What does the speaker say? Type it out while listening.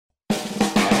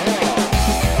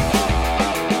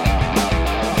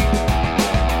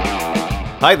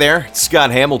Hi there, it's Scott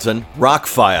Hamilton,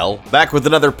 Rockfile, back with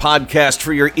another podcast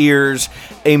for your ears,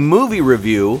 a movie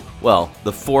review, well,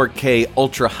 the 4K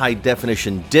Ultra High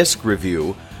Definition disc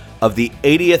review of the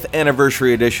 80th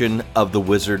anniversary edition of The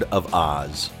Wizard of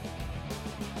Oz.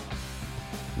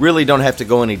 Really don't have to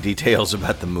go into details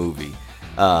about the movie.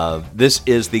 This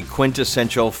is the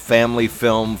quintessential family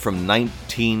film from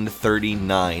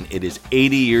 1939. It is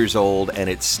 80 years old and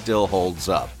it still holds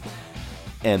up.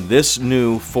 And this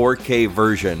new 4K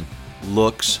version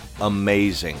looks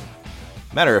amazing.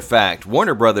 Matter of fact,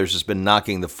 Warner Brothers has been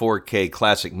knocking the 4K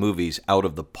classic movies out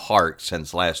of the park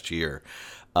since last year.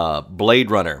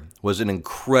 Blade Runner was an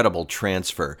incredible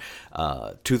transfer.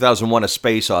 2001: A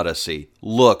Space Odyssey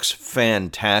looks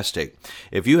fantastic.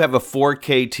 If you have a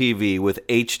 4K TV with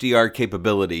HDR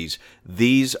capabilities,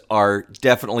 these are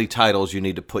definitely titles you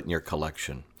need to put in your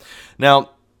collection. Now,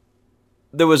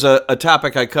 there was a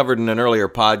topic I covered in an earlier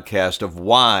podcast of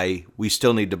why we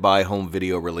still need to buy home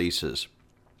video releases.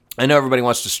 I know everybody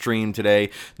wants to stream today.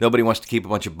 Nobody wants to keep a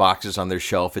bunch of boxes on their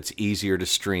shelf. It's easier to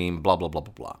stream, blah, blah, blah,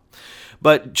 blah, blah.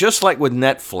 But just like with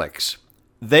Netflix,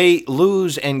 they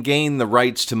lose and gain the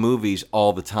rights to movies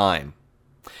all the time.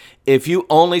 If you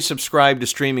only subscribe to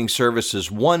streaming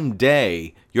services, one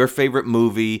day your favorite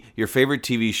movie, your favorite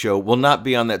TV show will not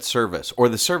be on that service, or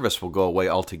the service will go away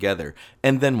altogether.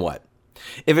 And then what?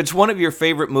 If it's one of your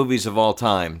favorite movies of all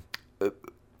time,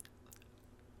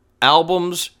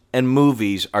 albums and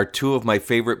movies are two of my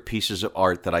favorite pieces of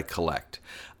art that I collect.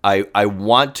 I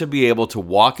want to be able to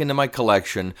walk into my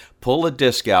collection, pull a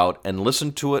disc out, and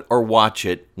listen to it or watch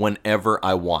it whenever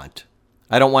I want.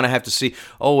 I don't want to have to see,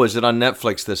 oh, is it on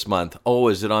Netflix this month? Oh,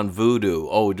 is it on Vudu?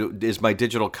 Oh, is my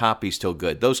digital copy still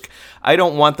good? I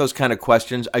don't want those kind of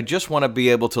questions. I just want to be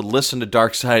able to listen to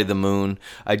Dark Side of the Moon.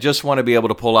 I just want to be able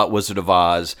to pull out Wizard of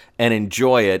Oz and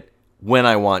enjoy it when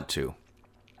I want to.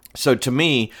 So to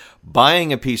me,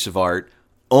 buying a piece of art,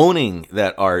 owning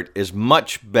that art is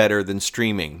much better than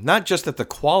streaming. Not just that the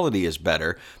quality is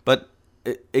better, but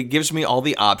it gives me all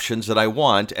the options that I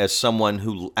want as someone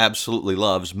who absolutely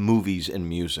loves movies and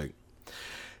music.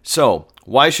 So,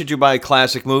 why should you buy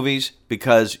classic movies?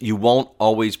 Because you won't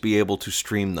always be able to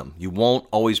stream them. You won't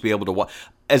always be able to watch.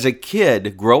 As a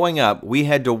kid, growing up, we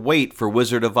had to wait for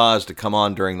Wizard of Oz to come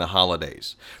on during the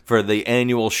holidays, for the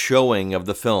annual showing of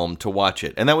the film to watch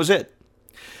it. And that was it.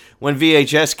 When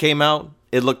VHS came out,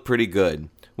 it looked pretty good.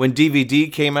 When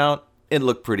DVD came out, it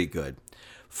looked pretty good.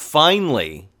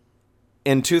 Finally,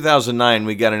 in 2009,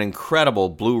 we got an incredible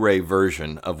Blu-ray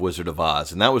version of Wizard of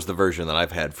Oz, and that was the version that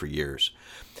I've had for years.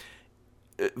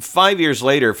 5 years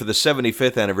later, for the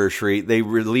 75th anniversary, they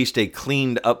released a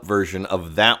cleaned-up version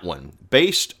of that one,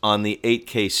 based on the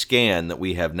 8K scan that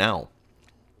we have now.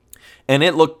 And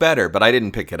it looked better, but I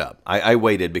didn't pick it up. I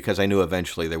waited because I knew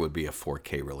eventually there would be a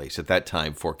 4K release. At that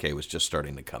time, 4K was just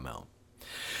starting to come out.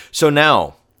 So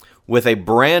now, with a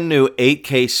brand new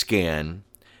 8K scan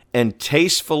and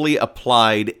tastefully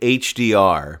applied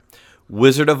HDR,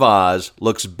 Wizard of Oz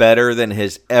looks better than it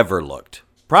has ever looked.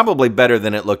 Probably better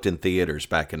than it looked in theaters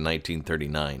back in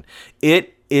 1939.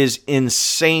 It is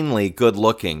insanely good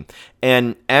looking,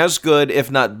 and as good, if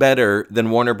not better,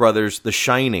 than Warner Brothers' The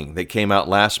Shining that came out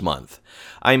last month.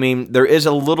 I mean, there is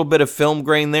a little bit of film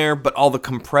grain there, but all the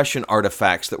compression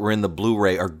artifacts that were in the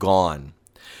Blu-ray are gone.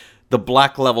 The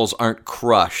black levels aren't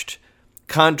crushed.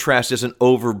 Contrast isn't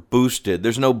over boosted.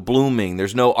 There's no blooming.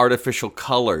 There's no artificial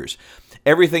colors.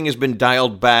 Everything has been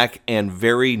dialed back and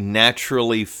very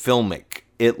naturally filmic.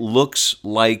 It looks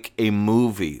like a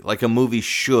movie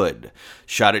should.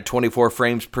 Shot at 24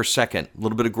 frames per second. A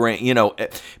little bit of grain,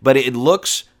 but it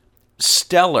looks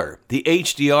stellar. The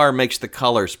HDR makes the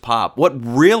colors pop. What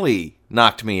really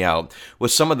knocked me out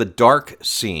was some of the dark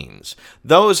scenes.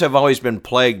 Those have always been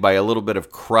plagued by a little bit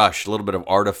of crush, a little bit of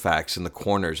artifacts in the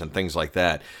corners and things like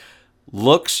that.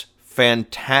 Looks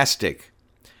fantastic.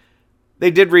 They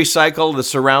did recycle the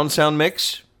surround sound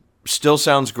mix. Still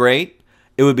sounds great.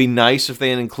 It would be nice if they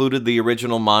had included the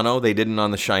original mono. They didn't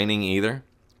on The Shining either.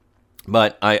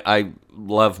 But I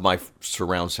love my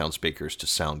surround sound speakers to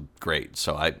sound great,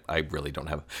 so I really don't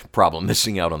have a problem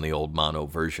missing out on the old mono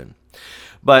version.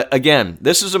 But again,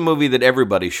 this is a movie that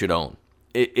everybody should own.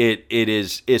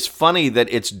 It's funny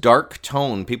that its dark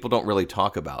tone people don't really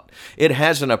talk about. It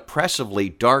has an oppressively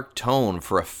dark tone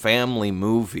for a family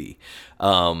movie.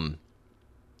 When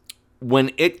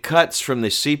it cuts from the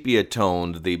sepia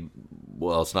toned,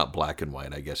 it's not black and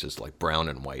white, I guess it's like brown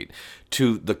and white,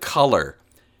 to the color,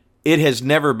 it has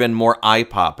never been more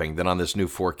eye-popping than on this new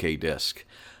 4K disc.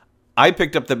 I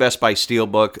picked up the Best Buy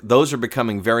Steelbook. Those are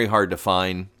becoming very hard to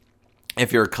find.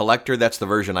 If you're a collector, that's the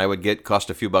version I would get. Cost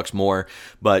a few bucks more,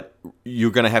 but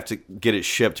you're going to have to get it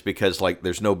shipped because like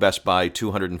there's no Best Buy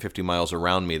 250 miles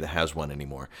around me that has one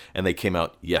anymore, and they came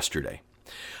out yesterday.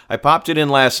 I popped it in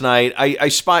last night. I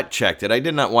spot checked it. I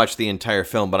did not watch the entire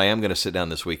film, but I am going to sit down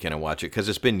this weekend and watch it because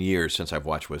it's been years since I've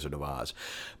watched Wizard of Oz.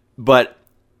 But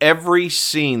every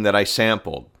scene that I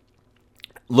sampled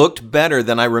looked better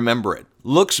than I remember it.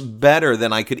 Looks better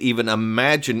than I could even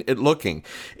imagine it looking.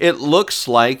 It looks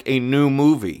like a new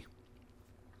movie,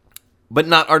 but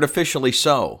not artificially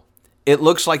so. It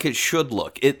looks like it should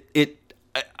look.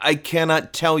 I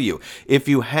cannot tell you. If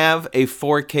you have a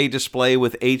 4K display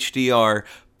with HDR,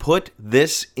 put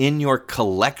this in your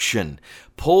collection.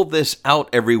 Pull this out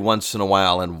every once in a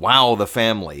while and wow the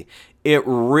family. It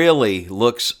really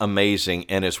looks amazing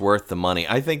and is worth the money.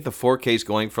 I think the 4K is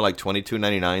going for like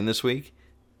 $22.99 this week.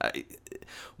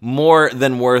 More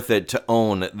than worth it to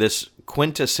own this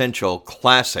quintessential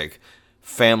classic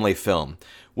family film.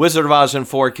 Wizard of Oz in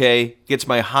 4K gets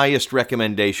my highest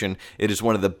recommendation. It is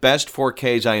one of the best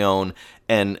 4Ks I own,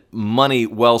 and money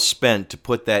well spent to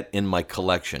put that in my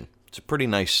collection. It's a pretty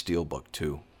nice steelbook,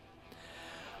 too.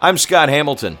 I'm Scott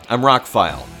Hamilton. I'm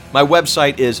Rockfile. My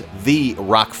website is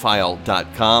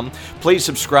therockfile.com. Please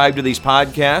subscribe to these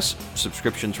podcasts.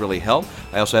 Subscriptions really help.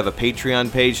 I also have a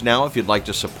Patreon page now if you'd like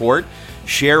to support.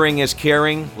 Sharing is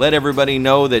caring. Let everybody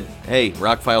know that, hey,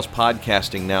 Rockfile's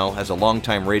podcasting now. As a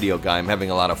longtime radio guy, I'm having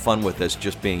a lot of fun with this,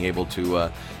 just being able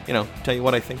to, tell you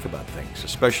what I think about things,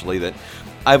 especially that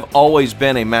I've always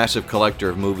been a massive collector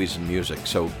of movies and music,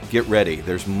 so get ready.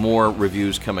 There's more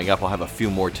reviews coming up. I'll have a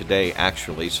few more today,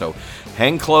 actually, so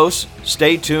hang close,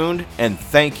 stay tuned, and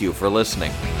thank you for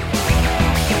listening.